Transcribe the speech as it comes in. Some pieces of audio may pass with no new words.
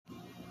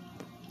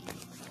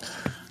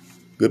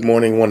Good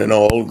morning, one and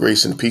all.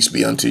 Grace and peace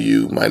be unto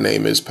you. My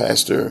name is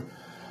Pastor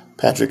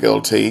Patrick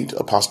L. Tate,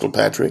 Apostle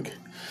Patrick,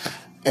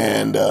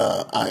 and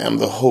I am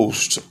the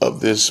host of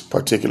this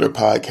particular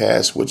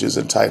podcast, which is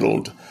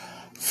entitled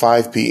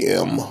 5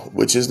 p.m.,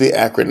 which is the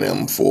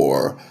acronym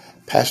for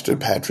Pastor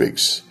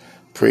Patrick's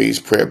Praise,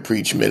 Prayer,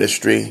 Preach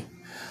Ministry.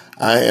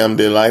 I am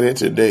delighted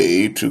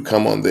today to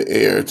come on the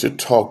air to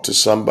talk to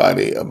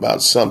somebody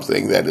about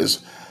something that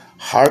is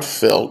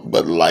heartfelt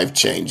but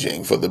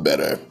life-changing for the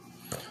better.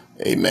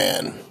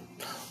 Amen.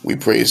 We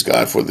praise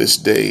God for this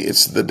day.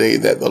 It's the day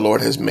that the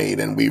Lord has made,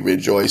 and we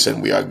rejoice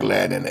and we are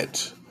glad in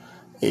it.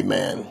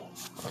 Amen.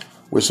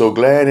 We're so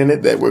glad in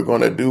it that we're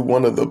going to do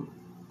one of the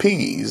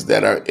P's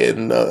that are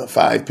in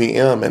 5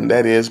 p.m., and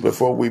that is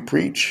before we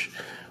preach,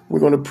 we're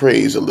going to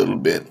praise a little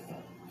bit.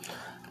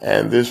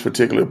 And this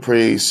particular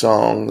praise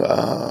song,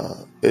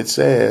 it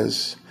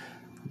says,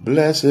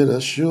 "Blessed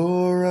assurance,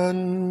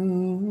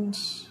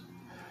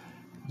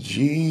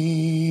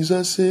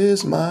 Jesus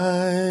is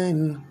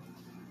mine.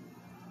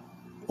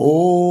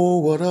 Oh,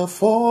 what a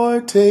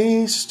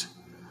foretaste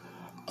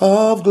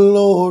of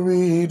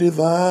glory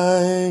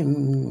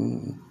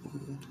divine.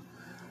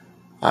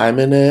 I'm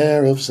an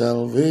heir of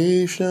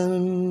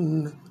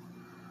salvation.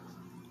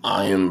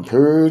 I am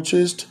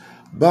purchased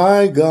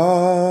by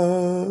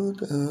God,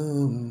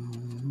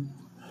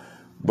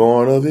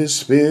 born of His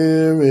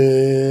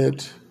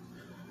Spirit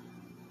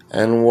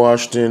and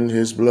washed in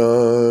His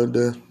blood.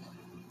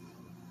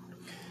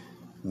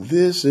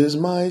 This is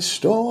my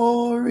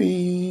story.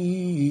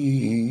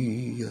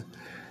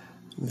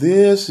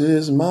 This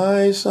is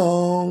my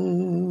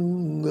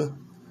song,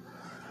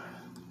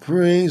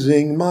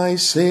 praising my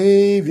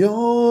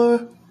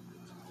Savior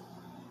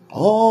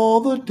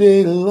all the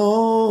day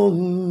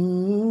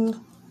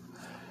long.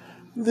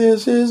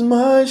 This is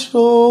my story.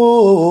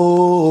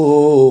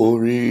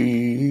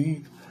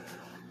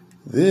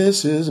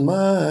 This is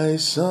my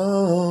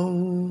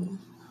song.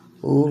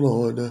 Oh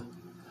Lord,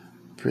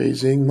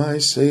 praising my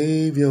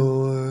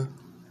Savior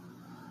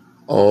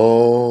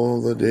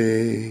all the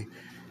day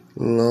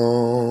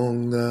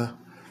long.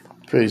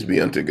 Praise be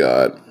unto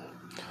God.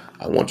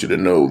 I want you to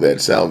know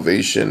that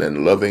salvation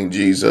and loving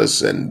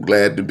Jesus and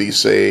glad to be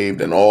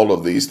saved and all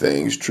of these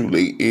things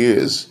truly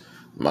is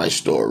my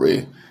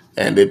story,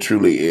 and it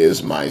truly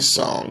is my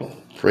song,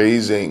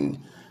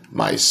 praising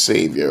my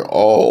Savior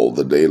all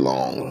the day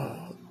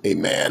long.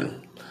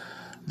 Amen.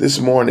 This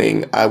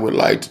morning, I would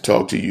like to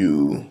talk to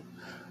you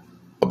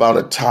about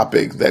a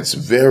topic that's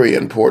very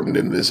important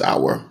in this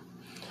hour.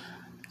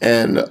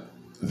 And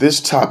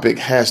this topic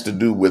has to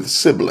do with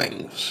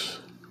siblings.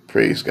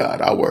 Praise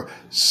God. Our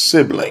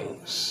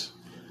siblings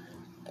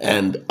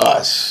and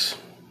us.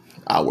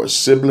 Our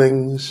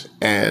siblings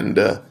and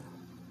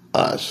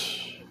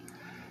us.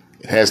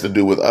 It has to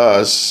do with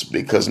us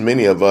because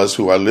many of us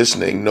who are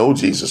listening know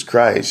Jesus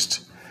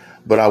Christ,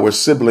 but our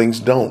siblings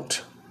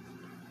don't.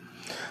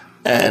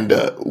 And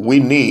we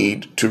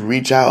need to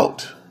reach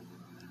out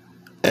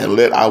and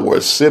let our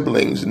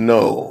siblings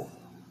know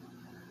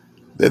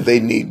that they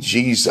need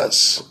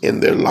Jesus in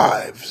their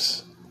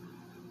lives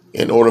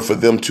in order for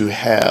them to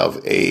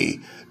have a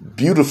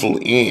beautiful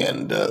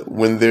end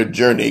when their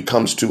journey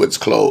comes to its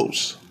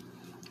close.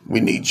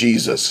 We need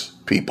Jesus,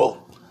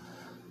 people.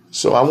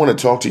 So I want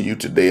to talk to you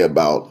today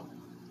about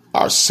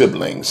our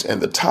siblings.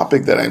 And the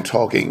topic that I'm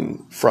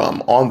talking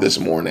from on this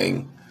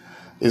morning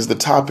is the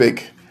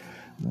topic,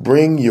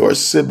 bring your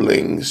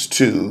siblings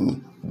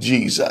to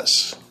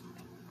Jesus.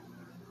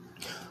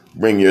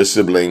 Bring your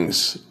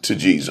siblings to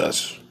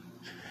Jesus.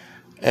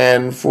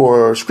 And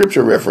for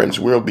scripture reference,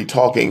 we'll be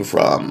talking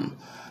from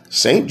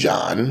St.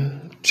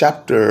 John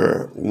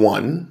chapter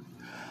 1,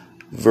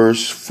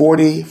 verse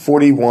 40,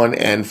 41,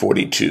 and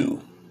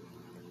 42.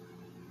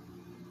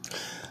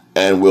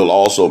 And we'll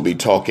also be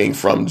talking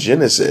from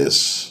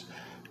Genesis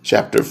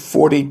chapter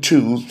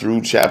 42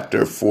 through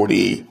chapter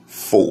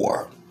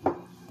 44.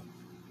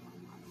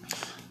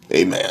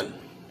 Amen.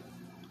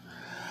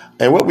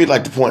 And what we'd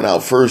like to point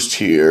out first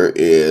here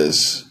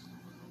is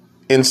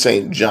in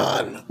St.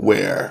 John,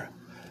 where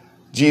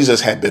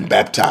Jesus had been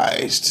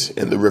baptized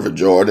in the River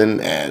Jordan,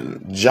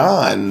 and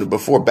John,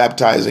 before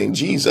baptizing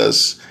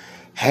Jesus,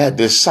 had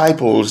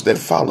disciples that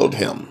followed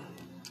him.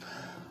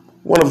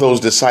 One of those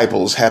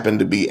disciples happened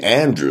to be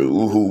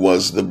Andrew, who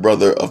was the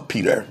brother of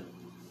Peter.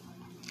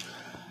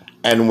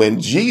 And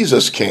when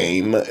Jesus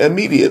came,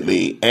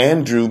 immediately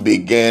Andrew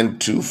began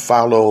to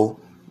follow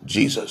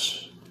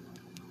Jesus.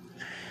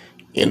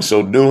 In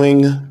so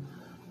doing,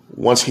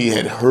 once he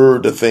had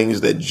heard the things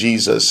that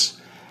Jesus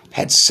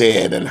had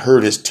said and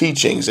heard his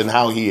teachings and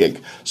how he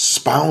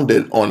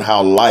expounded on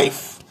how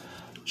life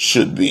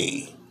should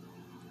be,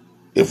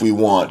 if we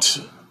want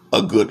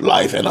a good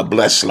life and a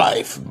blessed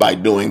life by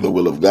doing the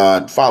will of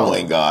God,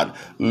 following God,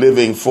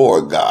 living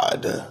for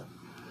God,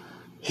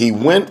 he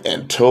went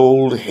and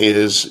told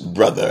his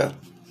brother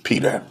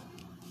Peter.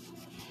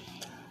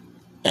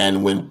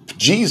 And when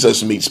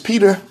Jesus meets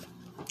Peter,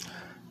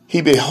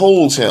 he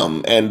beholds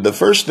him, and the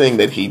first thing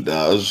that he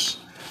does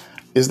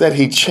is that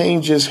he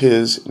changes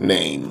his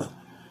name.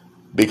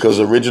 because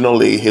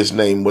originally his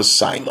name was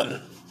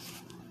Simon.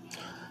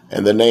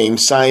 And the name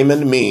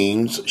Simon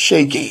means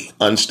shaky,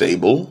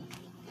 unstable.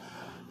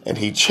 And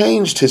he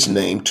changed his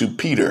name to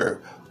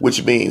Peter,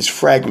 which means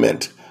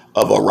fragment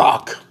of a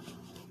rock.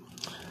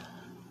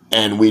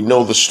 And we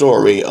know the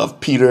story of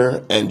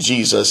Peter and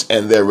Jesus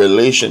and their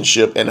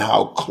relationship and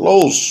how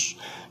close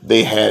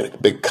they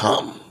had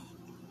become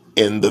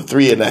in the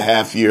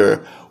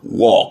 3.5-year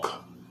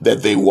walk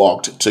that they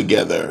walked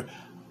together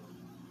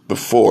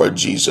before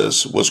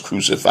Jesus was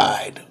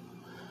crucified,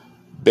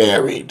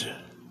 buried,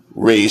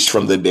 raised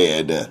from the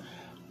dead,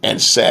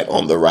 and sat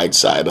on the right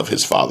side of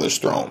his Father's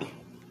throne.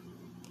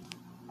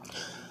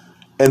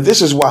 And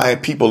this is why,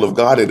 people of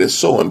God, it is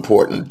so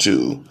important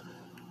to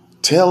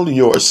tell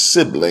your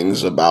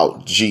siblings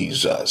about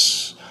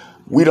Jesus.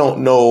 We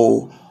don't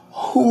know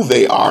who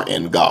they are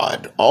in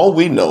God. All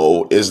we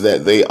know is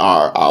that they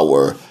are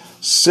our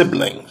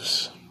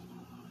siblings.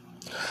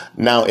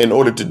 Now, in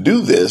order to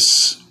do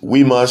this,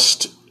 we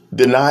must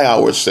deny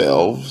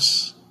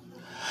ourselves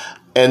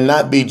and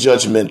not be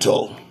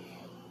judgmental.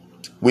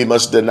 We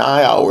must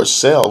deny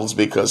ourselves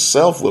because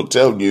self will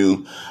tell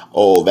you,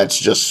 oh, that's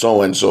just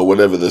so-and-so,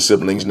 whatever the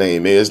sibling's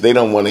name is. They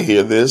don't want to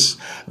hear this.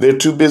 They're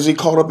too busy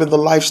caught up in the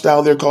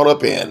lifestyle they're caught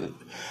up in.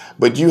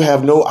 But you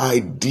have no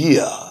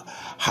idea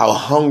how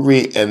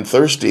hungry and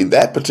thirsty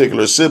that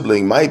particular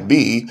sibling might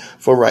be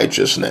for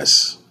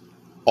righteousness.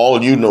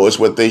 All you know is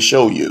what they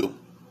show you.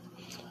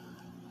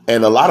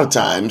 And a lot of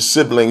times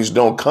siblings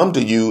don't come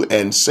to you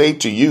and say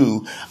to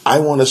you, I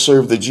want to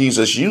serve the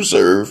Jesus you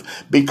serve,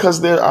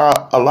 because there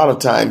are a lot of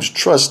times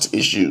trust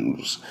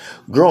issues.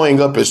 Growing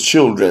up as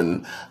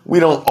children, we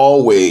don't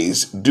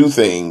always do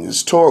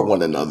things toward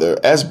one another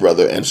as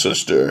brother and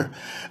sister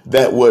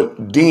that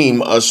would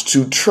deem us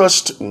to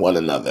trust one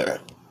another.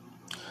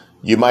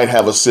 You might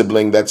have a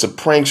sibling that's a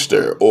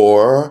prankster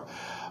or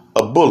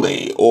a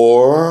bully,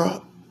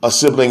 or a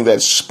sibling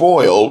that's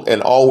spoiled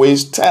and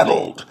always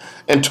tattled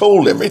and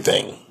told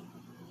everything.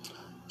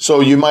 So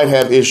you might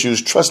have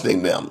issues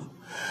trusting them.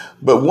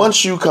 But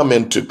once you come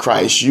into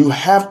Christ, you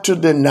have to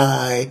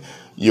deny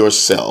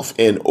yourself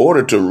in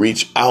order to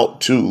reach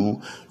out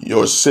to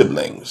your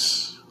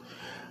siblings.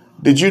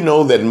 Did you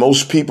know that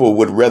most people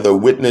would rather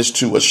witness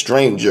to a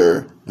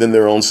stranger than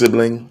their own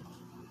sibling?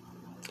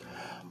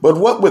 But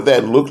what would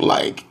that look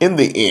like in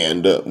the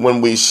end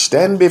when we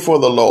stand before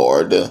the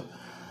Lord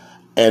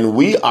and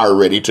we are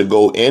ready to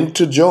go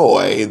into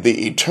joy,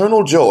 the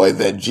eternal joy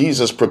that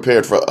Jesus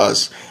prepared for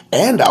us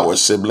and our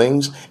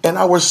siblings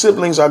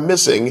are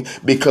missing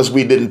because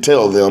we didn't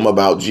tell them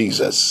about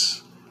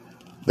Jesus?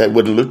 That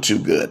wouldn't look too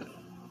good.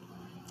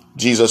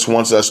 Jesus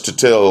wants us to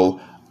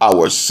tell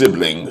our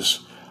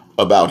siblings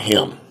about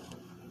him.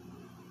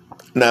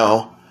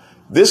 Now,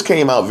 this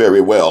came out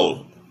very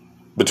well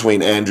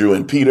between Andrew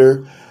and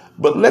Peter,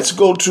 but let's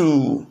go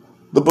to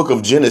the book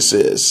of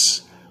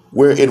Genesis,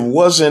 where it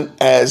wasn't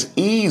as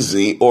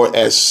easy or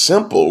as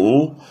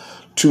simple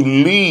to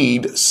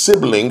lead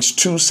siblings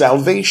to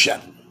salvation.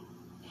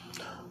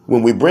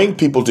 When we bring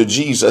people to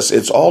Jesus,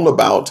 it's all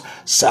about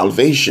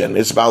salvation.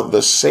 It's about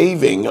the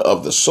saving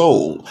of the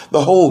soul,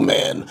 the whole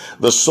man,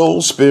 the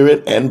soul,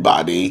 spirit, and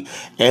body.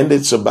 And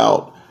it's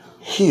about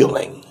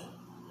healing,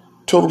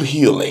 total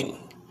healing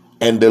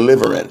and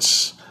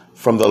deliverance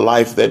from the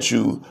life that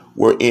you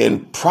were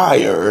in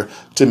prior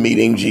to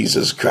meeting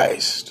Jesus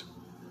Christ.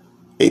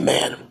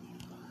 Amen.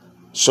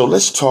 So let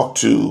us talk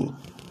to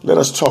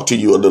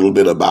you a little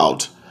bit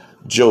about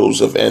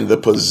Joseph and the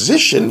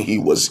position he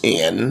was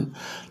in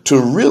to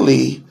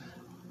really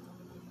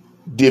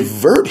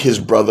divert his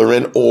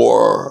brethren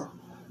or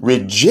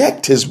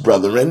reject his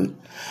brethren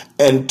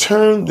and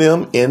turn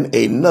them in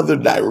another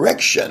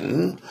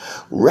direction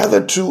rather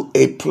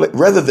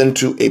than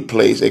to a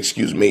place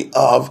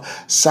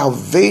of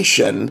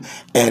salvation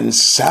and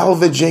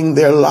salvaging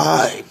their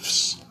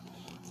lives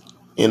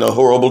in a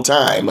horrible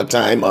time, a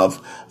time of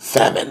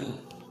famine,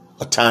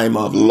 a time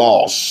of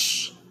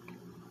loss,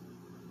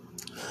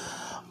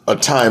 a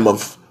time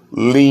of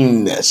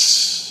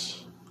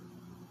leanness,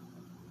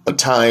 a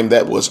time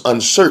that was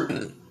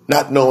uncertain,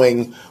 not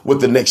knowing what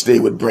the next day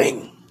would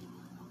bring.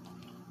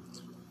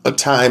 A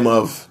time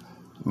of,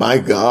 my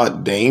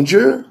God,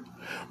 danger,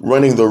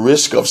 running the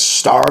risk of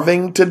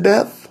starving to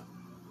death.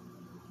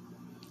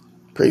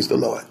 Praise the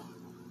Lord.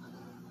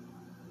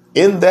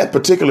 In that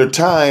particular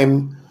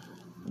time,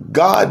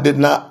 God did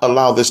not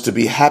allow this to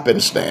be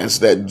happenstance,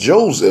 that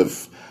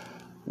Joseph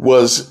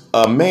was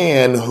a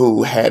man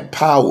who had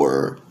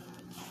power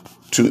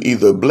to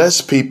either bless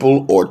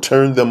people or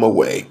turn them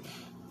away.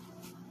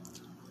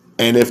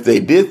 And if they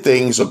did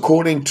things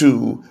according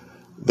to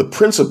the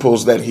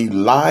principles that he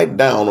laid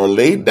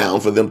down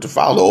for them to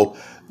follow,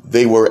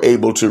 they were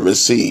able to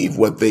receive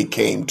what they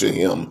came to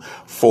him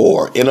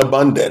for in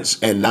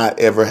abundance and not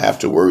ever have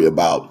to worry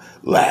about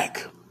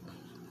lack.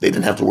 They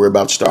didn't have to worry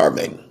about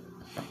starving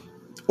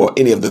or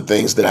any of the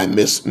things that I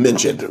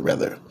mentioned.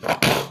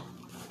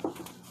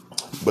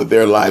 But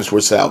their lives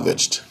were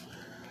salvaged.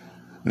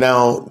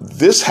 Now,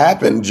 this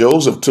happened.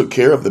 Joseph took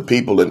care of the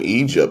people in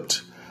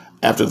Egypt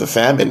after the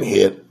famine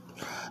hit.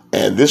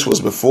 And this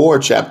was before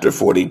chapter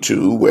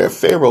 42, where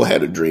Pharaoh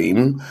had a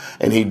dream,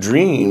 and he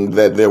dreamed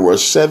that there were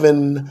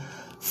 7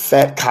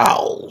 fat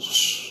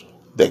cows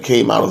that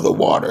came out of the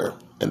water,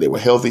 and they were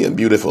healthy and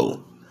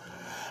beautiful.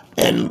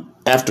 And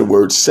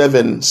afterwards,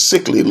 7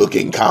 sickly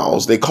looking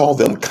cows, they call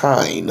them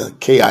kine,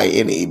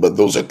 K-I-N-E, but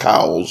those are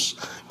cows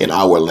in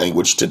our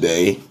language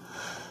today.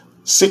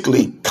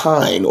 Sickly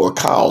kine or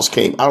cows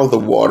came out of the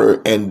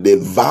water and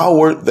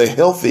devoured the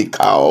healthy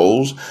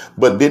cows,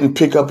 but didn't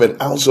pick up an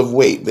ounce of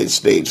weight. They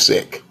stayed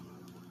sick.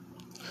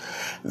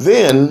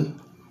 Then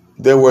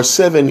there were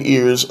 7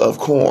 ears of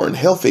corn,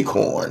 healthy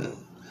corn,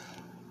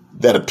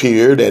 that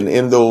appeared. And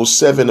in those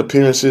 7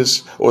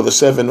 appearances, or the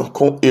 7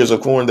 ears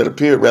of corn that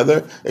appeared,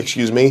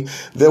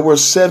 there were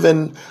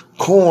 7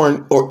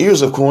 corn or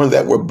ears of corn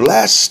that were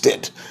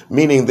blasted,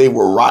 meaning they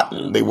were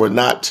rotten. They were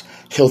not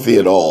healthy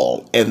at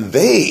all. And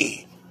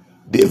they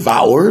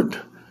devoured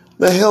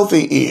the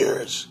healthy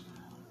ears,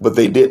 but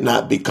they did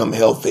not become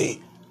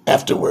healthy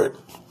afterward.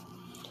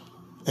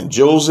 And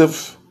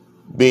Joseph,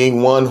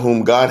 being one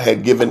whom God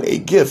had given a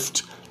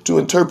gift to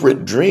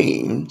interpret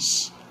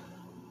dreams,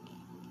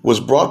 was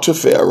brought to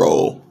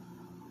Pharaoh,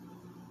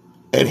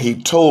 and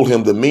he told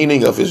him the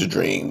meaning of his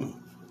dream,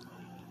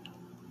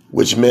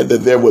 which meant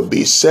that there would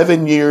be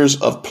 7 years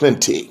of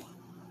plenty,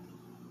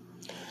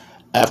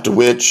 after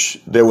which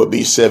there would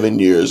be 7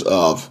 years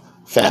of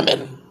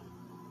famine.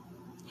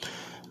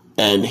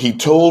 And he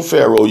told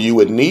Pharaoh you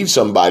would need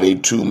somebody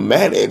to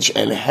manage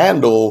and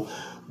handle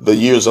the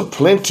years of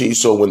plenty,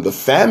 so when the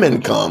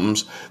famine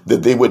comes,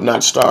 that they would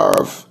not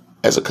starve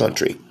as a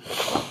country,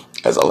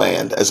 as a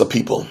land, as a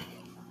people.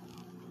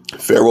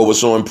 Pharaoh was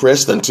so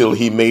impressed until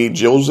he made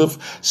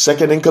Joseph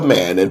second in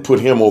command and put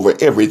him over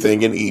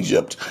everything in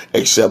Egypt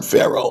except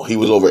Pharaoh. He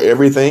was over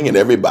everything and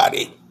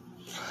everybody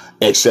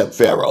except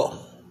Pharaoh.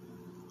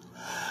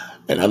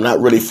 And I'm not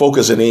really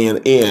focusing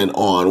in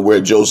on where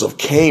Joseph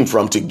came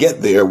from to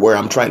get there. Where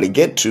I'm trying to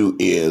get to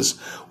is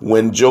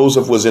when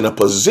Joseph was in a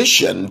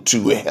position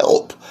to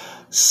help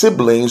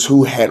siblings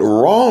who had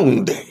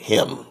wronged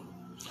him,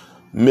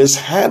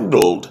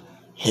 mishandled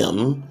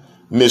him,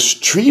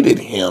 mistreated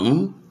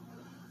him.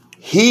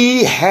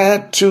 He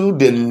had to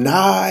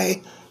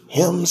deny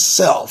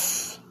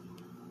himself,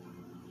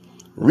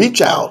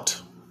 reach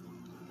out,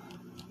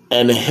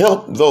 and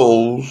help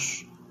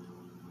those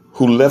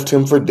who left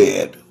him for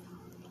dead,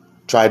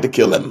 tried to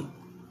kill him,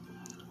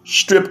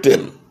 stripped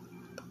him,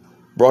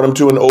 brought him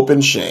to an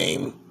open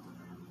shame,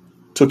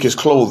 took his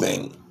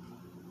clothing,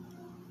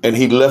 and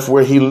he left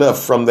where he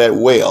left from that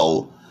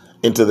well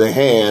into the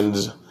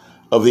hands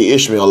of the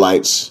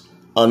Ishmaelites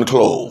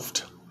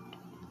unclothed,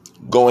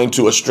 going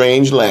to a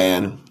strange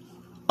land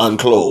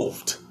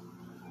unclothed,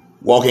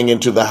 walking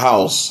into the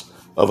house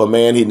of a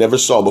man he never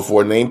saw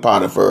before named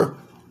Potiphar,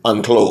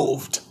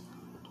 unclothed,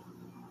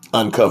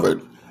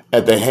 uncovered,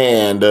 at the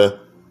hand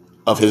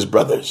of his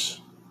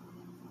brothers.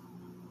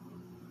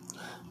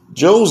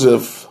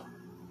 Joseph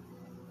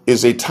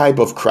is a type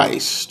of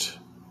Christ.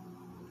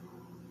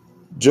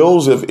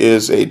 Joseph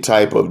is a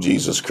type of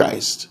Jesus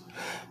Christ.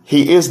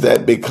 He is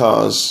that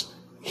because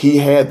he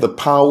had the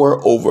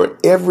power over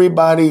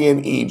everybody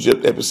in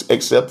Egypt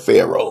except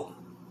Pharaoh.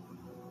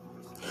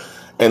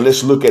 And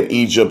let's look at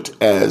Egypt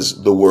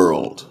as the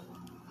world.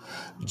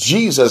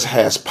 Jesus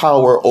has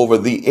power over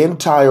the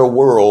entire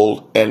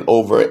world and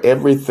over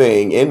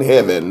everything in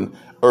heaven,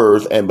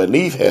 earth, and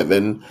beneath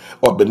heaven,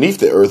 or beneath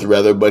the earth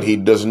rather, but he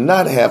does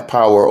not have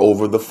power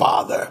over the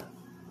Father.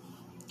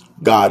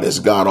 God is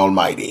God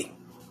Almighty.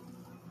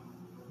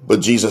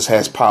 But Jesus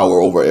has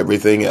power over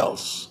everything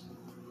else.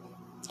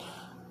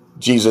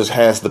 Jesus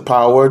has the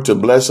power to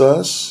bless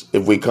us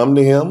if we come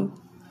to him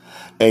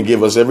and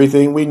give us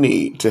everything we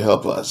need to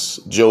help us.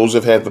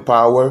 Joseph had the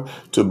power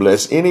to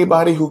bless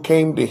anybody who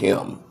came to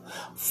him,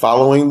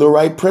 following the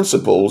right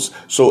principles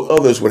so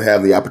others would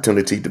have the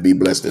opportunity to be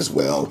blessed as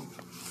well.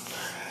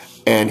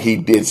 And he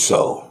did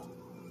so.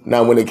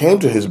 Now, when it came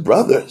to his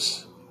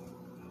brothers,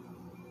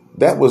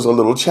 that was a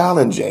little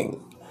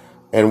challenging.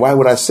 And why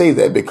would I say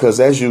that? Because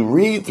as you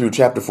read through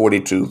chapter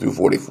 42 through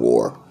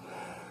 44,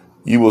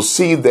 you will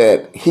see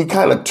that he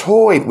kind of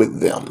toyed with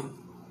them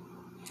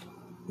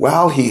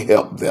while he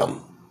helped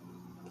them.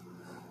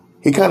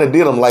 He kind of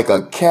did them like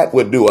a cat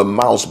would do a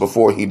mouse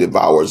before he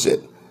devours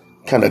it,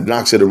 kind of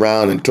knocks it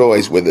around and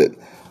toys with it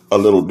a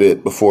little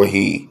bit before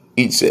he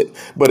eats it.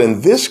 But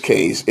in this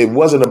case, it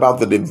wasn't about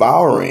the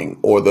devouring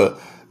or the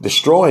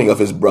destroying of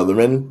his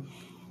brethren.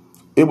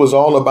 It was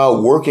all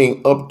about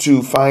working up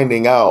to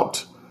finding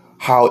out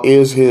how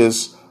is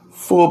his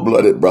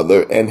full-blooded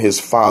brother and his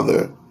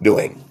father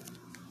doing,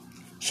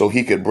 so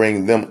he could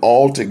bring them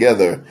all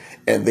together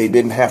and they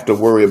didn't have to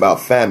worry about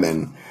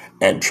famine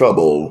and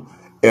trouble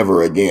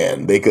ever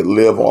again. They could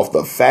live off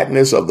the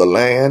fatness of the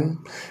land.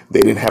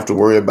 They didn't have to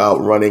worry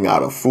about running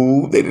out of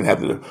food. They didn't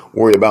have to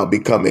worry about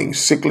becoming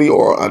sickly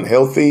or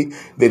unhealthy.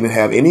 They didn't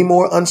have any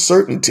more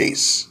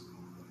uncertainties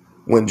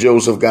when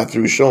Joseph got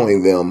through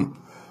showing them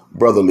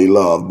brotherly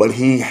love. But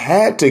he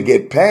had to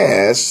get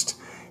past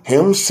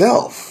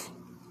himself.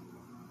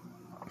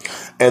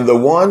 And the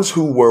ones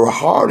who were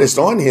hardest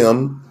on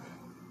him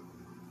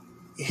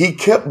he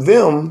kept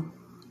them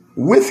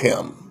with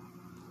him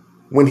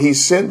when he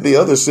sent the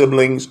other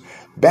siblings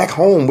back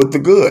home with the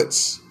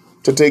goods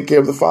to take care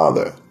of the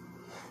father.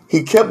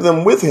 He kept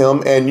them with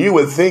him, and you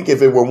would think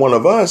if it were one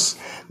of us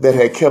that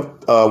had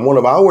kept one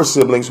of our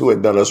siblings who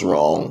had done us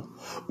wrong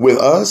with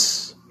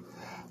us,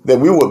 that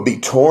we would be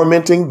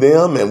tormenting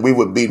them and we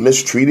would be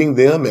mistreating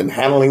them and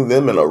handling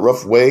them in a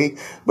rough way.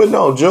 But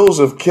no,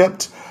 Joseph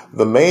kept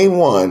the main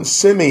one,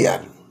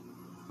 Simeon.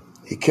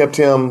 He kept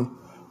him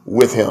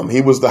with him.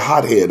 He was the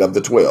hothead of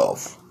the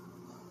 12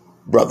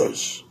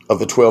 brothers of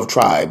the 12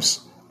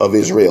 tribes of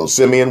Israel.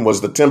 Simeon was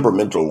the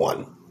temperamental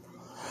one.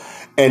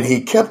 And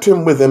he kept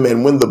him with him.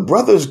 And when the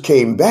brothers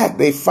came back,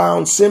 they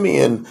found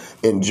Simeon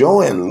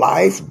enjoying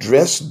life,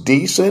 dressed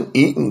decent,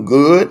 eating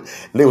good.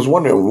 And they was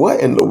wondering what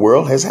in the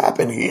world has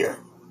happened here.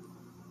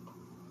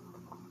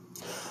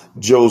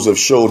 Joseph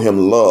showed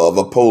him love,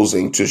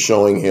 opposing to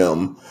showing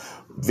him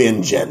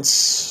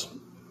vengeance.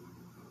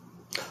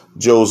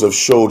 Joseph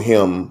showed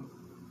him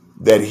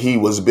that he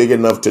was big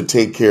enough to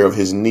take care of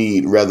his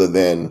need rather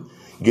than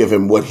give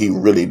him what he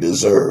really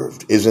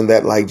deserved. Isn't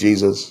that like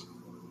Jesus?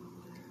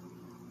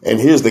 And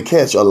here's the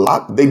catch.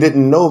 They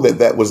didn't know that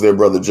that was their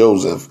brother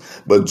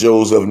Joseph, but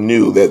Joseph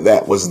knew that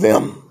that was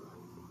them.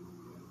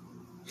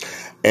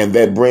 And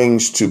that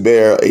brings to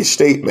bear a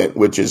statement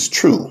which is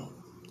true.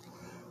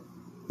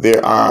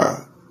 There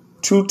are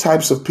two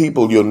types of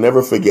people you'll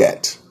never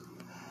forget.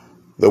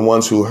 The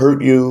ones who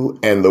hurt you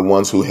and the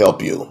ones who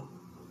help you.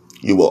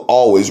 You will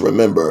always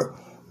remember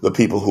the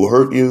people who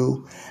hurt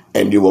you,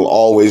 and you will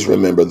always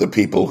remember the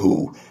people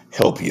who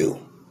help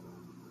you.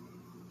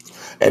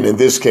 And in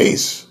this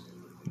case,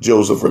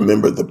 Joseph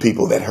remembered the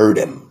people that hurt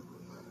him,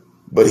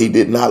 but he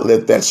did not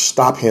let that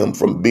stop him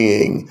from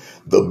being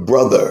the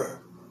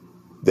brother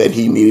that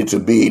he needed to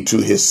be to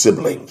his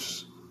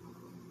siblings.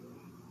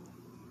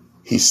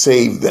 He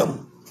saved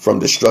them from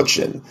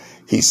destruction.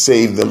 He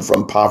saved them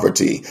from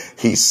poverty.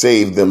 He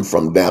saved them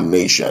from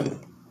damnation.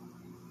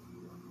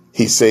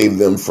 He saved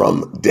them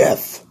from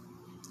death.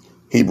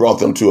 He brought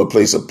them to a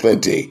place of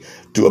plenty,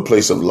 to a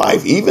place of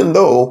life, even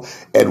though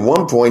at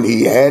one point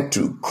he had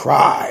to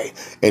cry,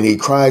 and he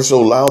cried so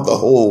loud the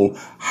whole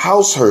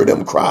house heard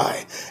him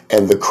cry.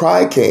 And the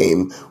cry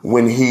came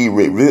when he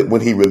revealed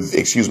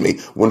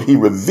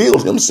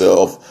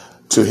himself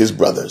to his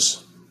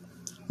brothers.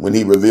 When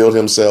he revealed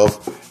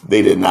himself,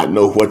 they did not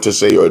know what to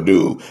say or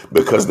do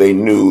because they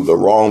knew the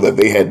wrong that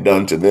they had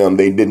done to them.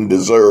 They didn't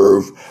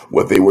deserve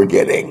what they were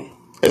getting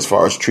as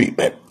far as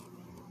treatment,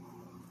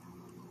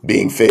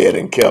 being fed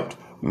and kept,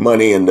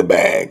 money in the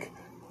bag.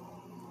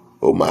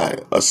 Oh my,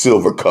 a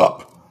silver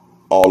cup,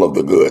 all of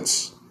the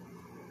goods.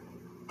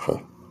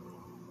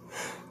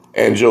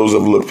 And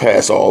Joseph looked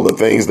past all the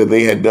things that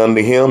they had done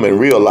to him and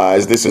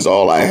realized, this is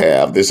all I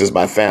have. This is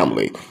my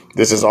family.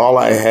 This is all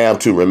I have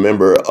to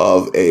remember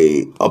of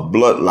a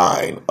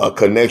bloodline, a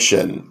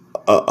connection,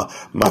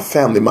 my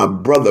family, my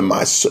brother,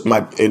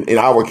 in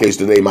our case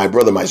today, my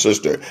brother, my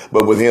sister,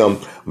 but with him,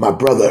 my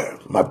brother,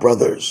 my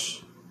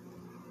brothers.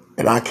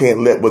 And I can't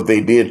let what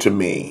they did to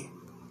me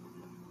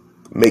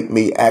make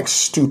me act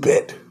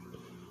stupid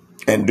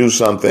and do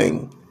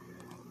something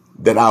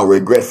that I'll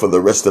regret for the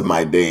rest of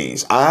my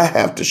days. I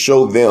have to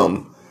show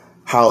them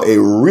how a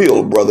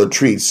real brother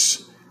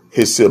treats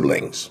his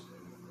siblings.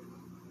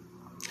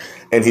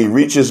 And he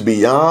reaches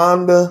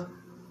beyond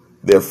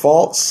their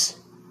faults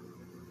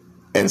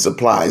and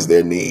supplies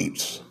their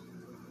needs.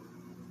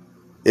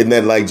 Isn't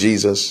that like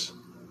Jesus?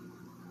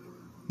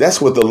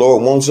 That's what the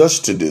Lord wants us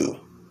to do.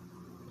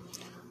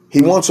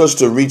 He wants us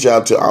to reach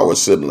out to our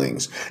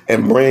siblings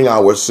and bring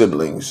our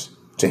siblings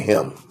to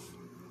him.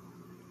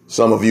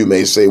 Some of you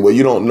may say, well,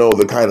 you don't know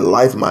the kind of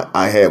life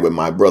I had with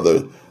my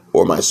brother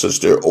or my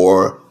sister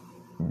or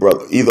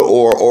brother, either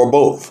or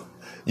both.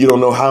 You don't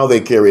know how they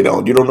carried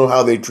on. You don't know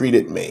how they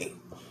treated me.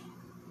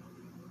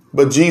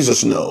 But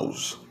Jesus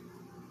knows.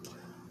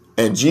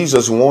 And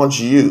Jesus wants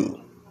you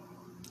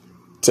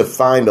to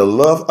find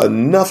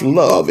enough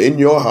love in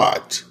your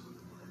heart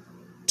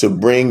to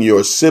bring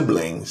your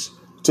siblings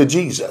to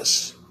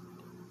Jesus.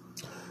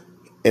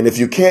 And if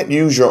you can't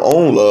use your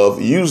own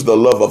love, use the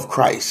love of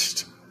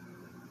Christ.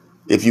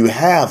 If you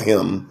have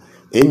him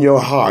in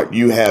your heart,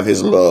 you have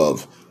his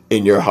love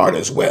in your heart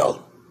as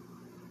well.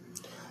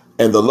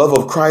 And the love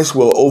of Christ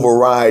will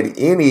override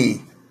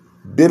any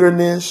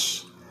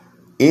bitterness,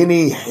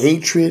 any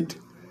hatred,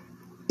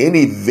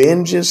 any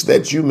vengeance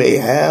that you may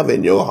have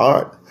in your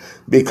heart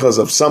because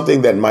of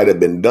something that might have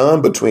been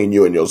done between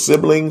you and your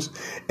siblings,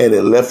 and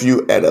it left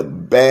you at a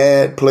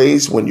bad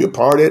place when you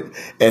parted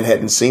and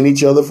hadn't seen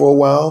each other for a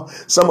while.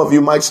 Some of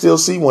you might still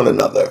see one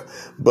another,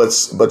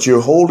 but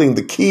you're holding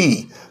the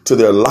key to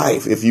their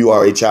life if you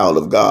are a child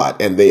of God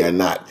and they are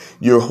not.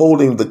 You're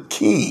holding the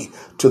key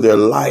to their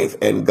life,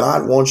 and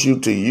God wants you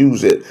to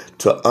use it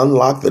to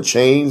unlock the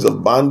chains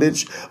of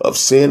bondage, of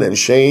sin and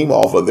shame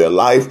off of their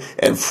life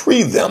and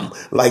free them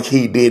like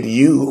he did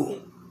you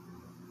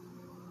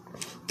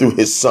through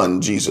his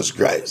son, Jesus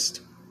Christ.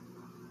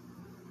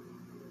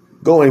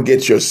 Go and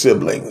get your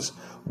siblings.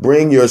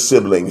 Bring your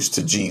siblings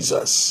to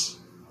Jesus.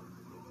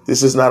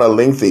 This is not a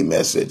lengthy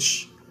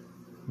message,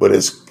 but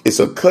it's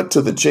a cut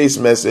to the chase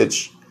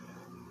message,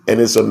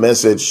 and it's a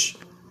message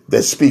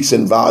that speaks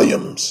in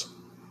volumes.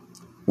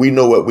 We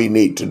know what we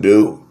need to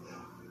do.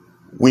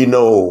 We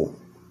know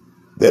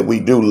that we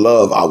do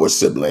love our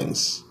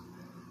siblings.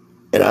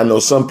 And I know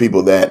some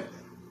people that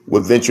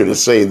would venture to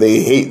say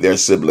they hate their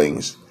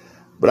siblings,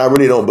 but I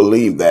really don't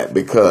believe that,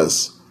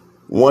 because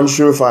one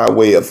surefire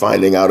way of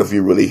finding out if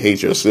you really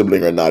hate your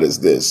sibling or not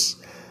is this.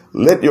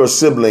 Let your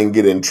sibling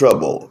get in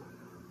trouble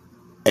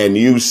and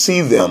you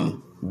see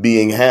them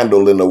being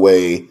handled in a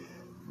way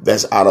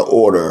that's out of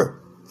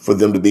order for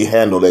them to be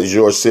handled as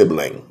your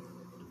sibling.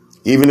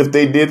 Even if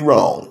they did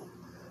wrong,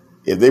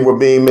 if they were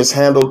being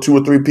mishandled, 2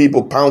 or 3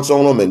 people pounce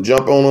on them and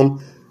jump on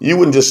them, you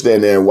wouldn't just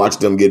stand there and watch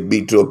them get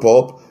beat to a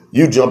pulp.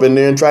 You jump in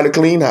there and try to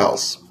clean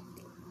house.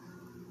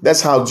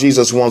 That's how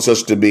Jesus wants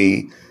us to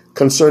be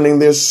concerning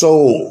their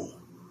soul,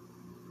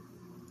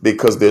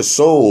 because their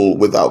soul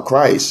without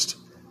Christ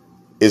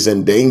is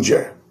in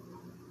danger.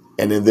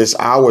 And in this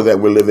hour that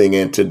we're living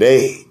in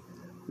today,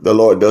 the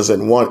Lord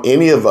doesn't want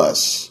any of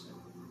us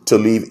to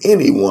leave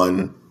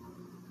anyone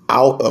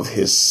out of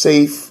his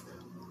safe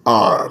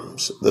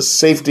arms, the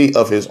safety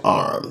of his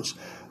arms,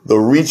 the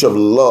reach of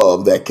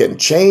love that can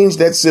change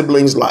that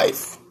sibling's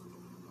life.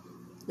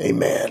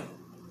 Amen.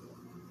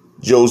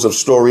 Joseph's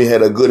story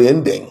had a good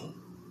ending.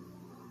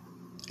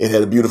 It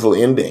had a beautiful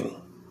ending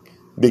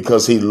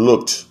because he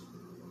looked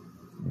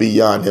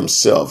beyond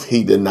himself.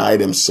 He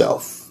denied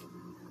himself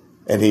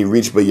and he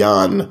reached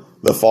beyond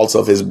the faults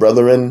of his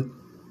brethren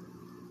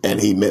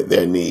and he met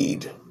their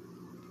need.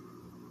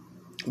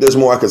 There's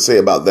more I could say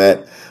about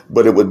that,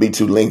 but it would be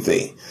too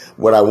lengthy.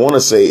 What I want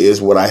to say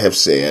is what I have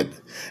said,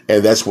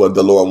 and that's what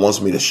the Lord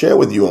wants me to share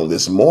with you on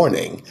this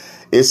morning.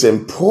 It's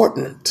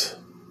important.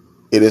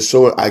 It is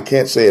so, I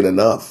can't say it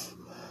enough.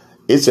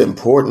 It's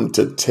important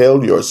to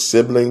tell your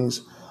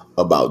siblings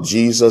about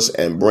Jesus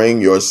and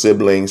bring your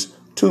siblings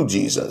to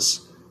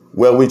Jesus.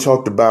 Well, we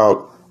talked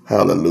about,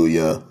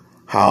 hallelujah,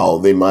 how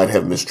they might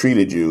have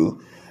mistreated you.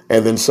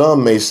 And then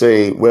some may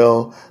say,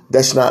 well,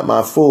 that's not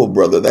my full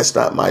brother. That's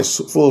not my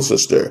full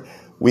sister.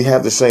 We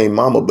have the same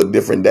mama, but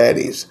different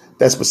daddies.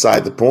 That's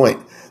beside the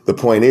point. The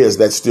point is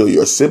that's still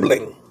your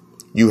sibling.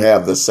 You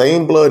have the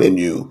same blood in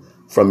you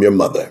from your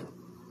mother.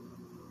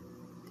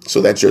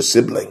 So that's your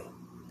sibling.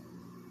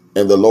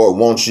 And the Lord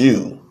wants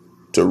you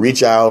to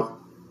reach out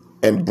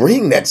and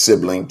bring that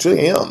sibling to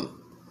him.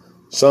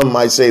 Some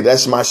might say,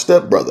 that's my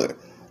stepbrother.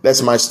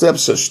 That's my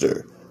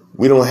stepsister.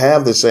 We don't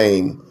have the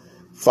same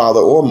father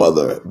or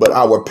mother, but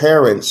our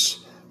parents,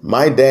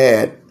 my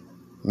dad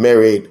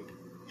married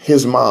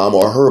his mom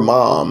or her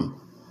mom,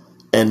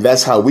 and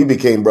that's how we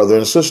became brother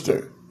and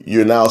sister.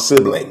 You're now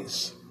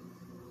siblings.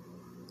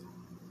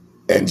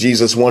 And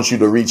Jesus wants you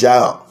to reach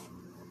out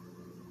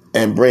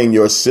and bring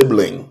your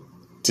sibling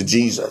to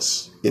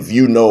Jesus. If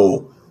you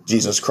know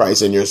Jesus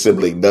Christ and your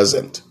sibling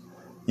doesn't,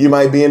 you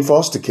might be in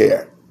foster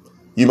care.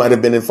 You might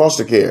have been in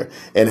foster care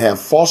and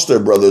have foster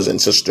brothers and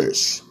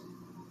sisters.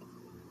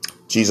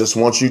 Jesus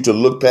wants you to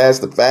look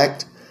past the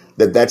fact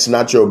that that's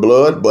not your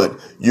blood, but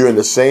you're in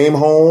the same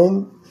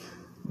home,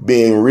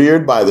 being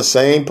reared by the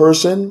same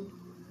person,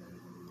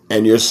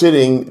 and you're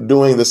sitting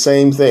doing the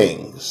same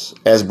things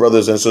as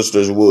brothers and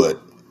sisters would.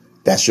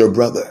 That's your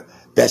brother.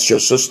 That's your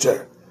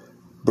sister.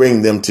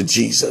 Bring them to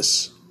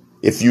Jesus.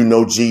 If you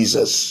know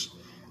Jesus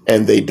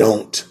and they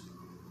don't,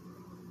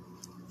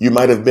 you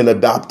might have been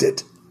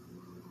adopted.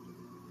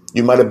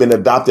 You might have been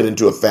adopted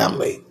into a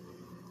family.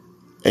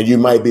 And you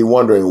might be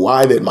wondering,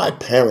 why did my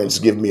parents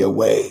give me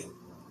away?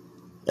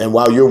 And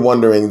while you're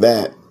wondering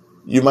that,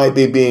 you might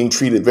be being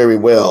treated very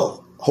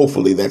well.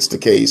 Hopefully that's the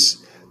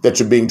case, that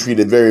you're being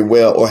treated very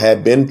well or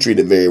have been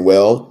treated very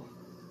well.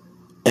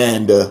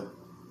 And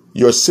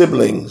your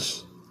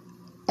siblings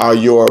are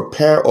your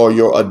parent or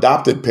your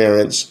adopted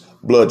parents'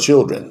 blood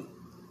children.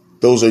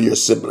 Those are your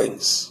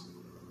siblings.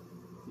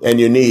 And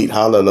you need,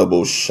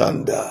 hallelujah,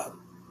 shanda.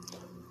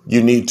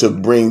 You need to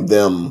bring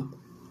them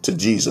to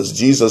Jesus.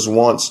 Jesus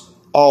wants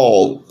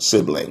all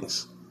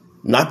siblings,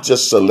 not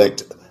just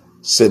select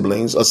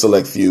siblings, a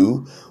select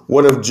few.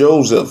 What if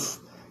Joseph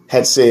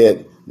had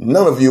said,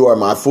 none of you are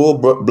my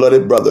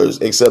full-blooded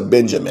brothers except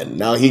Benjamin?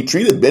 Now, he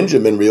treated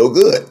Benjamin real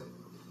good,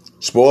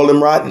 spoiled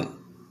him rotten,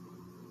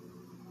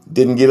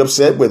 didn't get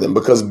upset with him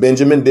because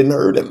Benjamin didn't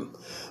hurt him.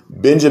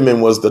 Benjamin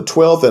was the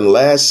 12th and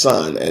last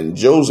son, and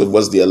Joseph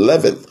was the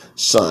 11th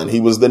son. He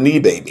was the knee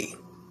baby.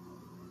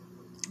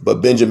 But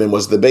Benjamin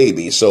was the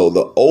baby. So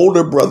the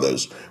older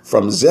brothers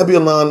from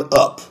Zebulun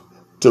up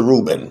to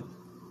Reuben,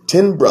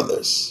 10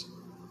 brothers,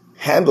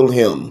 handled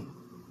him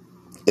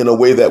in a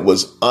way that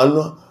was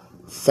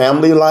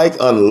unfamily-like,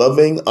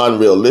 unloving,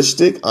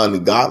 unrealistic,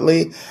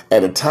 ungodly,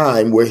 at a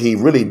time where he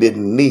really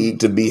didn't need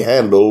to be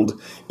handled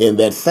in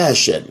that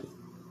fashion.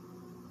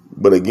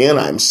 But again,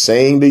 I'm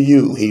saying to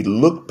you, he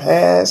looked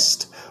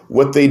past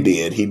what they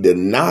did. He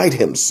denied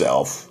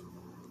himself.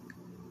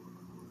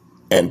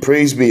 And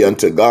praise be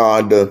unto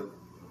God,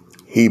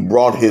 he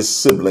brought his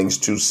siblings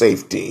to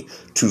safety,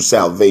 to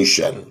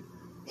salvation.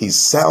 He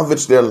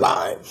salvaged their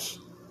lives.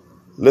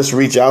 Let's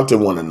reach out to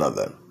one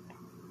another.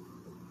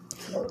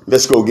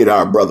 Let's go get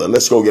our brother.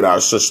 Let's go get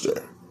our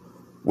sister.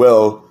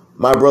 Well,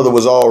 my brother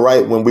was all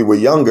right when we were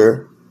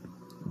younger,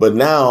 but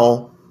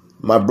now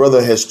my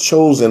brother has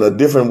chosen a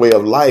different way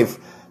of life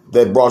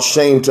that brought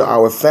shame to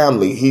our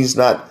family. He's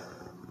not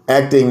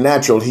acting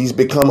natural. He's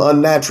become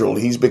unnatural.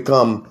 He's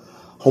become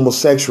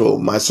homosexual.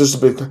 My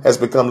sister has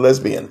become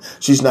lesbian.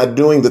 She's not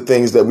doing the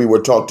things that we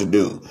were taught to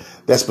do.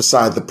 That's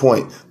beside the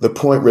point. The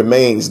point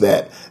remains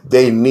that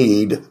they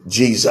need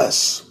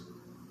Jesus.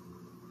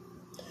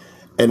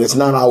 And it's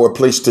not our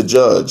place to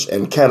judge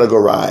and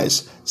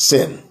categorize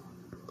sin.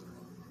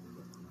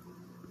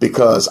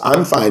 Because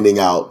I'm finding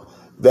out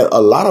that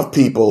a lot of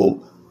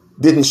people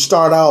didn't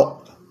start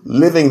out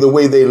living the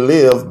way they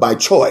live by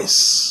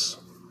choice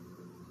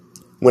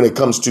when it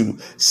comes to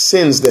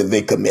sins that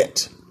they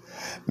commit.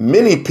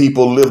 Many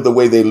people live the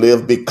way they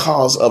live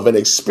because of an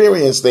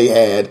experience they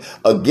had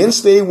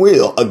against their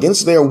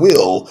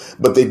will,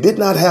 but they did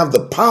not have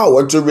the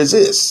power to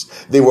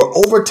resist. They were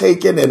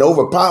overtaken and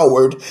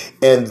overpowered,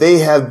 and they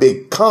have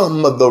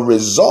become the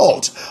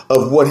result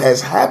of what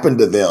has happened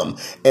to them.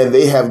 And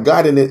they have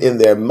gotten it in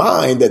their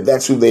mind that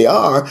that's who they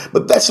are,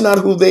 but that's not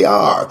who they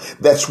are.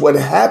 That's what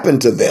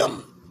happened to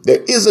them.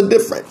 There is a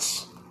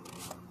difference.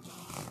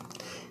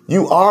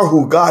 You are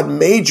who God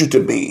made you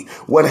to be.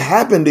 What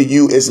happened to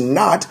you is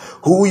not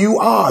who you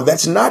are.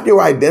 That's not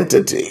your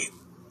identity.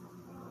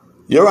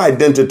 Your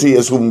identity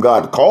is whom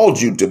God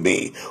called you to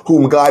be,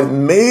 whom God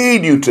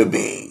made you to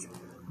be.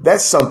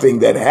 That's something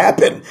that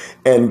happened,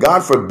 and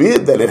God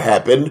forbid that it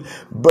happened,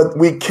 but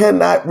we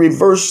cannot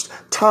reverse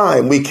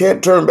time. We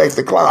can't turn back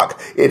the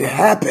clock. It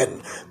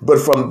happened, but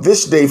from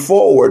this day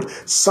forward,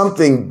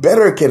 something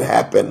better can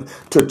happen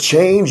to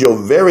change your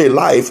very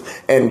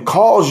life and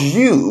cause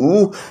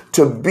you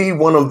to be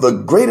one of the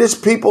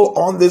greatest people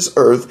on this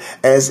earth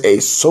as a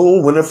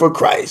soul winner for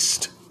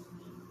Christ,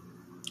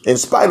 in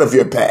spite of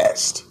your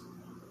past.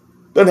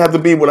 Doesn't have to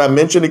be what I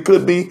mentioned. It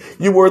could be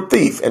you were a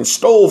thief and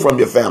stole from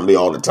your family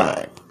all the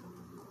time.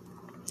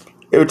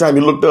 Every time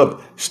you looked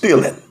up,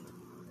 stealing.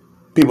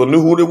 People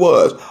knew who it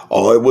was.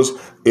 Oh, it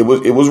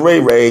was Ray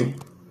Ray.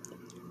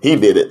 He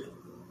did it.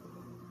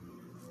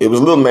 It was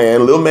Little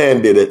Man. Little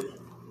Man did it.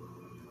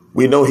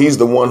 We know he's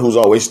the one who's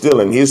always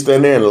stealing. He'll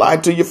stand there and lie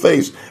to your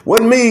face.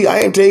 Wasn't me.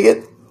 I ain't take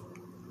it.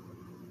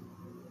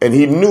 And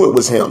he knew it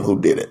was him who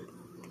did it.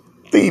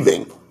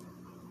 Thieving.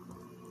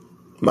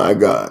 My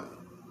God.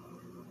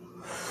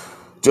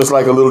 Just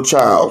like a little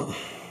child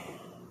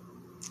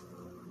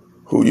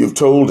who you've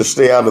told to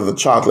stay out of the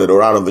chocolate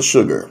or out of the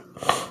sugar.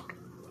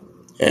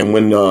 And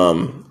when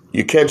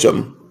you catch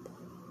them,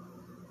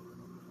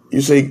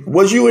 you say,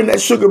 was you in that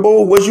sugar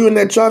bowl? Was you in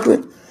that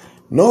chocolate?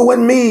 No, it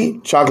wasn't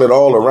me. Chocolate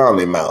all around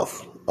their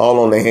mouth,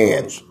 all on their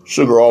hands,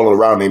 sugar all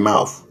around their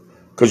mouth,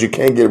 because you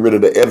can't get rid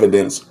of the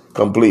evidence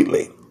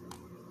completely.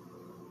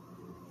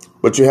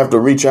 But you have to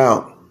reach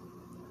out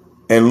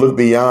and look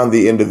beyond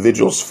the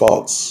individual's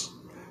faults.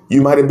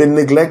 You might have been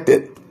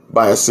neglected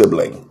by a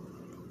sibling.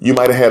 You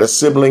might have had a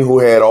sibling who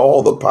had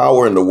all the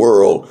power in the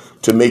world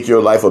to make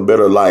your life a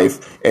better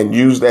life and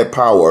use that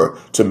power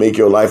to make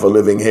your life a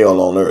living hell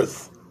on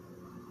earth.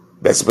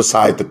 That's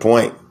beside the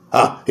point.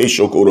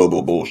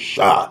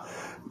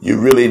 You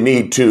really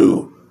need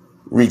to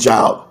reach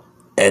out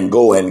and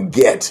go and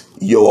get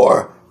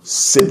your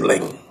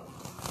sibling.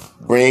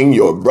 Bring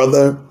your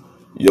brother,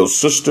 your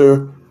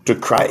sister to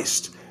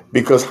Christ.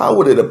 Because how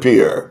would it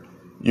appear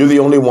you're the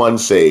only one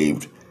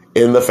saved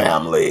in the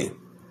family,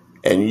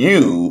 and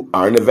you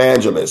are an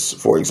evangelist,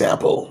 for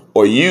example,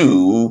 or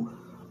you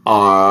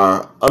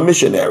are a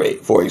missionary,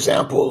 for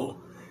example,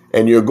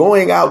 and you're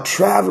going out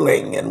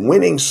traveling and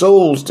winning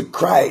souls to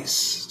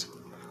Christ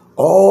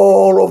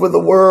all over the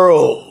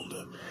world.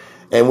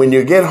 And when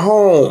you get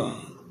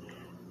home,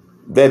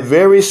 that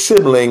very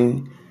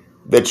sibling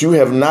that you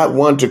have not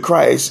won to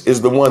Christ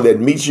is the one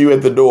that meets you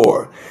at the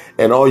door.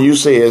 And all you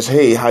say is,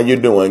 hey, how you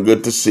doing?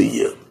 Good to see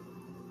you.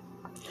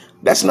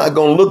 That's not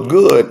going to look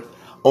good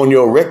on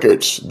your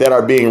records that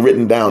are being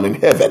written down in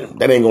heaven.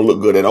 That ain't going to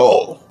look good at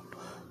all.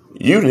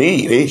 You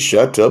need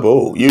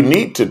you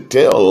need to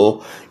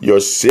tell your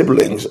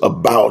siblings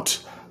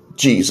about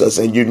Jesus,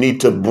 and you need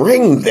to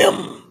bring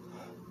them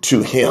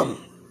to him.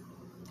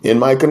 In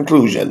my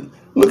conclusion,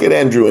 look at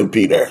Andrew and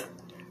Peter.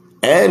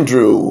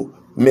 Andrew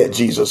met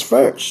Jesus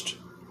first,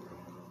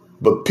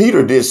 but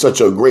Peter did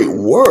such a great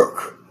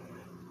work.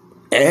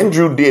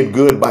 Andrew did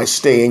good by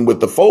staying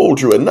with the fold,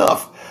 true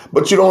enough,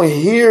 but you don't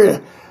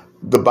hear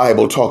the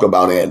Bible talk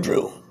about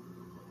Andrew.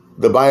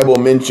 The Bible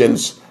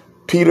mentions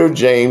Peter,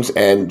 James,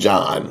 and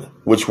John,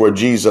 which were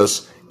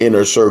Jesus'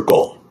 inner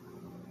circle.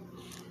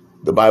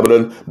 The Bible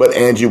doesn't, but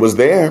Andrew was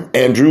there.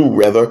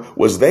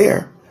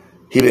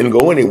 He didn't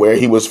go anywhere.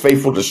 He was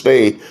faithful to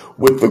stay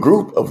with the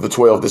group of the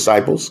 12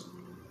 disciples.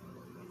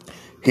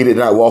 He did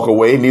not walk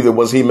away. Neither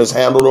was he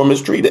mishandled or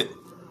mistreated.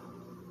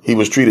 He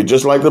was treated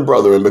just like the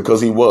brethren because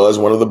he was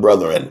one of the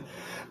brethren.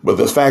 But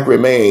the fact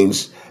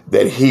remains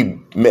that he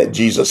met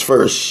Jesus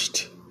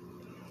first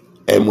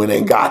and went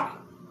and got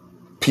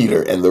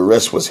Peter, and the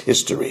rest was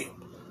history.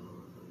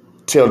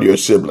 tell your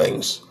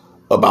siblings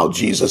about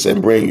Jesus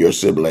and bring your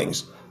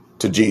siblings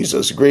to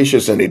Jesus.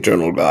 Gracious and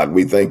eternal God,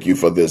 we thank you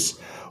for this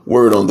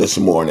word on this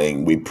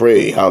morning. We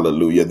pray,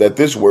 hallelujah, that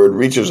this word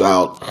reaches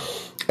out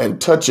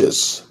and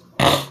touches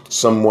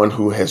someone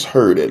who has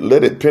heard it.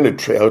 Let it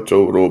penetrate.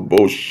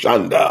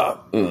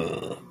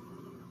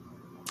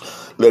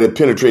 Let it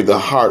penetrate the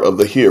heart of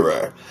the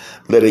hearer.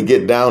 Let it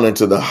get down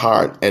into the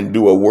heart and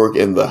do a work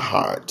in the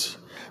heart.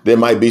 There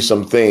might be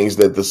some things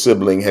that the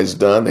sibling has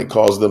done that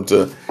cause them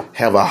to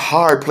have a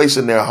hard place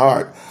in their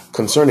heart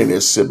concerning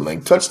their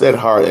sibling. Touch that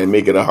heart and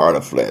make it a heart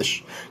of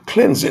flesh.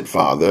 Cleanse it,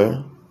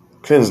 Father.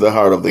 Cleanse the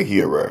heart of the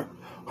hearer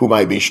who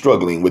might be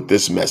struggling with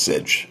this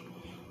message.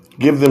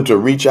 Give them to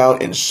reach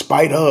out in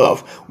spite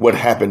of what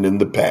happened in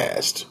the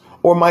past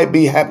or might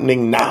be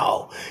happening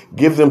now.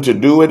 Give them to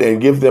do it and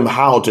give them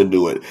how to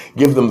do it.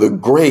 Give them the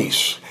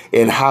grace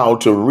in how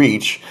to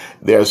reach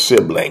their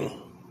sibling.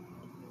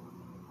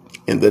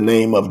 In the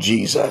name of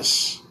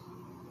Jesus.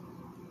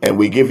 And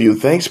we give you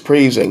thanks,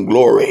 praise, and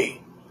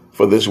glory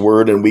for this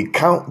word, and we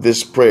count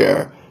this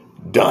prayer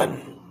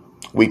done.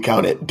 We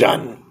count it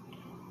done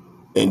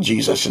in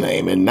Jesus'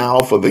 name. And now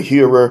for the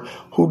hearer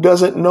who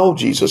doesn't know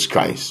Jesus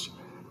Christ,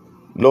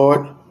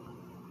 Lord,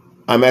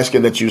 I'm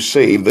asking that you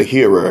save the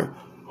hearer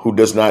who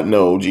does not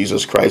know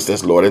Jesus Christ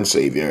as Lord and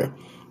Savior.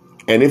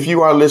 And if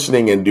you are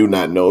listening and do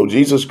not know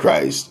Jesus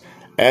Christ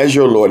as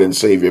your Lord and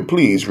Savior,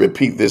 please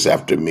repeat this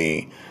after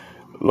me.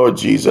 Lord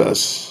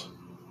Jesus,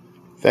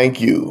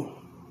 thank you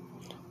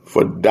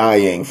for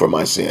dying for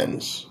my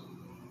sins.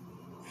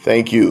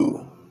 Thank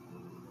you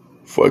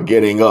for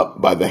getting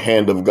up by the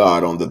hand of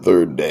God on the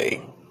third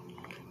day.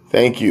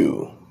 Thank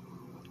you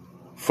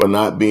for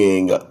not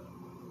being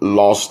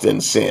lost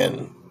in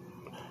sin,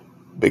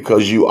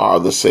 because you are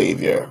the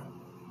Savior.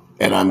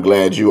 And I'm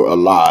glad you are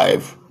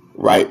alive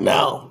right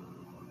now.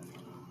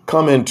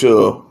 Come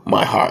into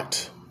my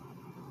heart.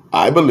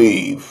 I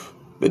believe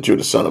that you're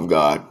the Son of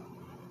God.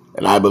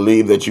 And I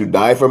believe that you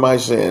died for my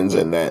sins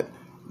and that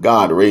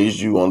God raised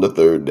you on the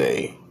third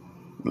day.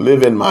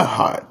 Live in my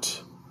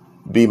heart.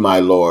 Be my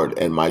Lord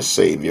and my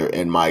Savior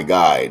and my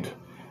guide.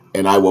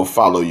 And I will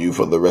follow you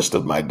for the rest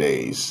of my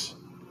days.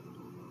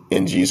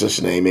 In Jesus'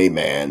 name,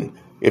 amen.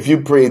 If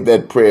you prayed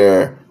that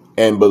prayer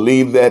and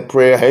believe that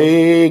prayer,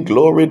 hey,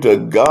 glory to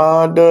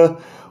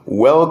God.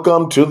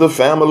 Welcome to the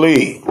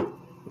family.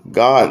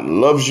 God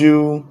loves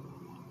you.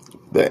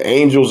 The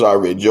angels are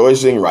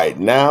rejoicing right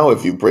now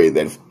if you pray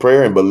that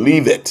prayer and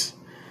believe it.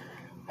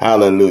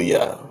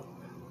 Hallelujah.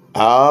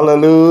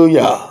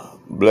 Hallelujah.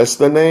 Bless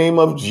the name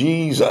of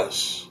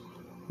Jesus.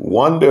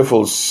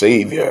 Wonderful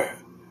Savior.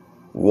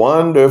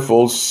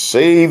 Wonderful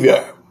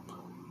Savior.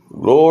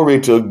 Glory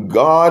to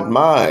God,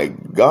 my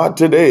God,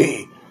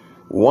 today.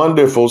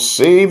 Wonderful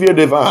Savior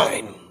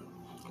divine.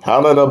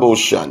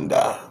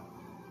 Hallelujah.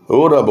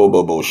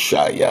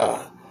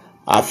 Uraboboboshaya.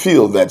 I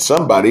feel that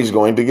somebody's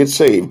going to get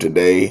saved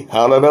today.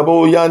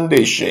 Hallelujah.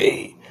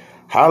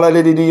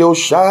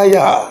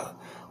 Hallelujah.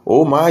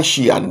 Oh my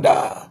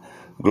shianda.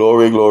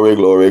 Glory, glory,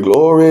 glory,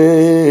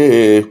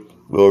 glory.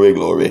 Glory,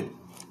 glory.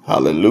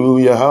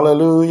 Hallelujah,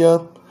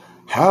 hallelujah.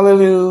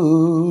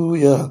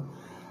 Hallelujah.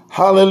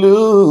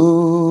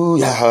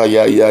 Hallelujah.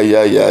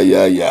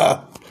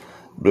 Yeah.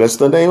 Bless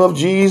the name of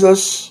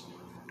Jesus.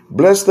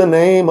 Bless the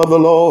name of the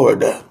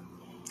Lord.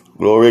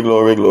 Glory,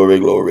 glory, glory,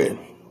 glory.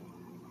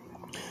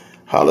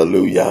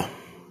 Hallelujah.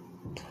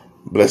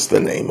 Bless the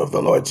name of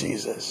the Lord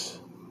Jesus.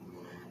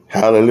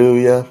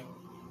 Hallelujah.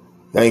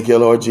 Thank you,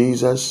 Lord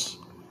Jesus.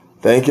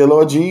 Thank you,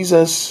 Lord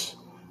Jesus.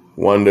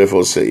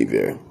 Wonderful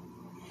Savior.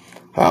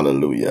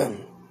 Hallelujah.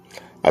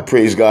 I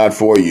praise God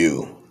for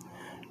you.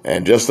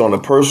 And just on a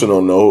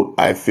personal note,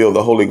 I feel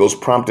the Holy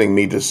Ghost prompting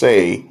me to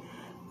say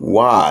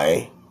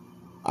why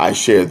I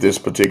shared this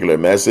particular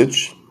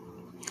message.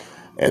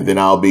 And then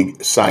I'll be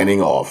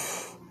signing off.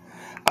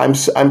 I'm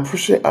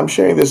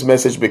sharing this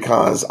message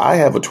because I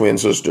have a twin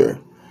sister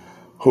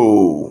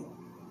who,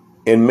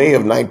 in May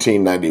of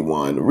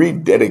 1991,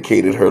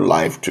 rededicated her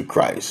life to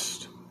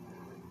Christ,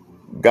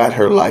 got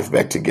her life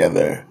back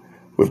together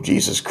with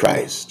Jesus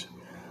Christ.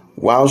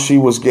 While she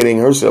was getting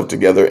herself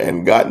together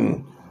and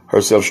gotten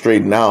herself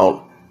straightened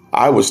out,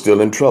 I was still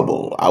in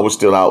trouble. I was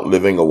still out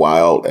living a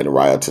wild and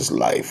riotous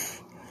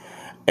life.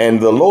 And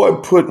the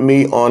Lord put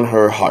me on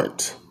her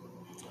heart.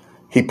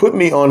 He put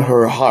me on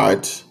her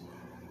heart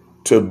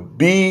to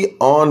be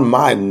on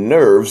my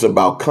nerves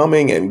about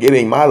coming and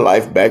getting my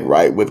life back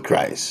right with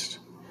Christ.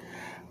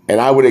 And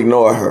I would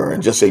ignore her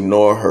and just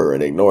ignore her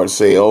and ignore and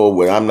say, oh,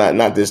 well, I'm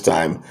not this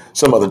time,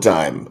 some other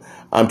time.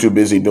 I'm too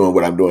busy doing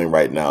what I'm doing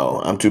right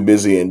now. I'm too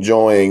busy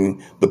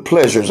enjoying the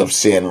pleasures of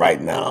sin right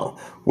now,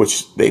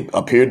 which they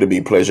appeared to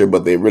be pleasure,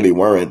 but they really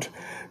weren't.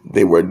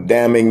 They were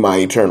damning my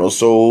eternal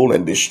soul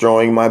and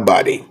destroying my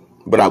body.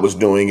 But I was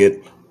doing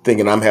it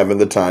thinking I'm having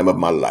the time of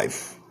my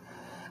life.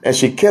 And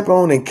she kept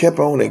on and kept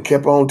on and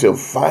kept on till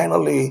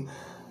finally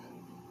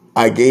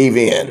I gave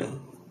in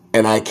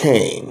and I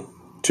came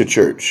to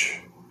church.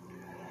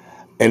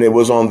 And it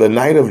was on the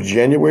night of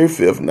January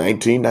 5th,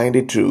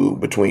 1992,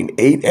 between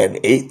 8 and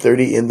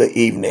 8:30 in the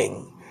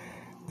evening,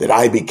 that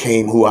I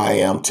became who I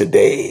am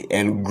today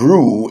and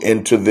grew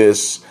into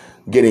this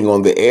getting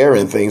on the air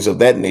and things of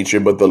that nature.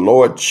 But the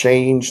Lord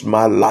changed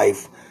my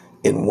life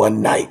in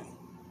one night.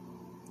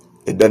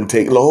 It doesn't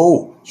take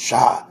long.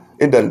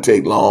 It doesn't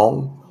take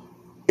long.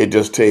 It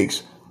just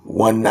takes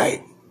one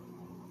night.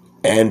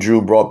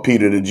 Andrew brought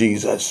Peter to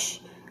Jesus.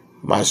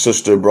 My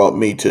sister brought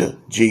me to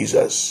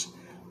Jesus.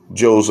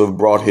 Joseph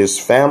brought his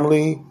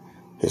family,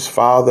 his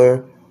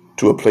father,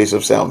 to a place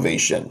of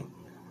salvation.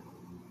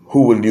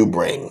 Who will you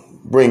bring?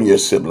 Bring your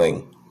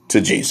sibling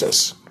to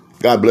Jesus.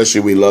 God bless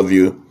you. We love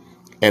you.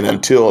 And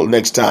until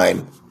next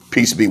time,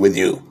 peace be with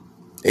you.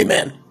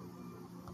 Amen.